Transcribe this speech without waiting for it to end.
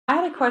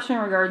had a question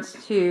in regards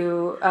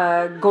to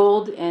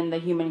gold and the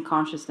human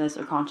consciousness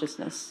or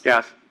consciousness.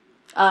 Yes.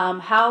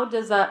 How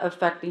does that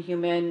affect the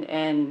human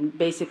and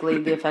basically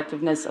the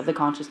effectiveness of the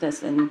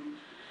consciousness? And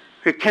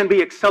it can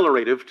be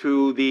accelerative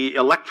to the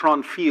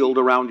electron field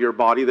around your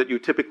body that you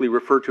typically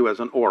refer to as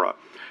an aura.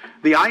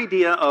 The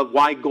idea of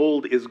why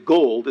gold is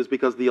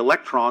because the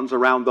electrons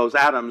around those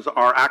atoms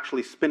are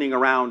actually spinning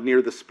around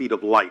near the speed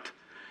of light.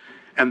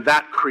 And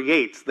that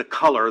creates the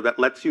color that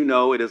lets you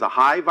know it is a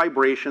high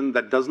vibration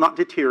that does not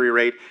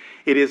deteriorate.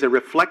 It is a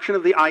reflection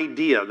of the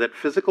idea that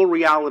physical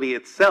reality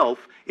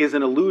itself is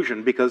an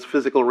illusion because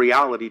physical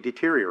reality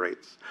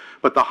deteriorates.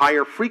 But the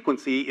higher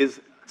frequency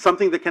is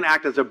something that can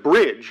act as a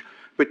bridge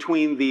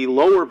between the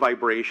lower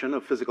vibration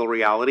of physical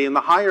reality and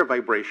the higher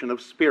vibration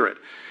of spirit.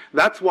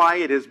 That's why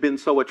it has been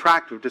so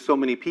attractive to so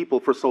many people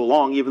for so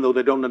long, even though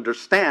they don't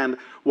understand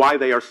why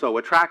they are so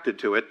attracted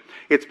to it.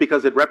 It's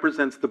because it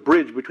represents the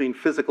bridge between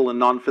physical and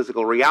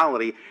non-physical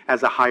reality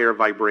as a higher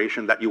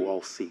vibration that you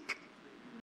all seek.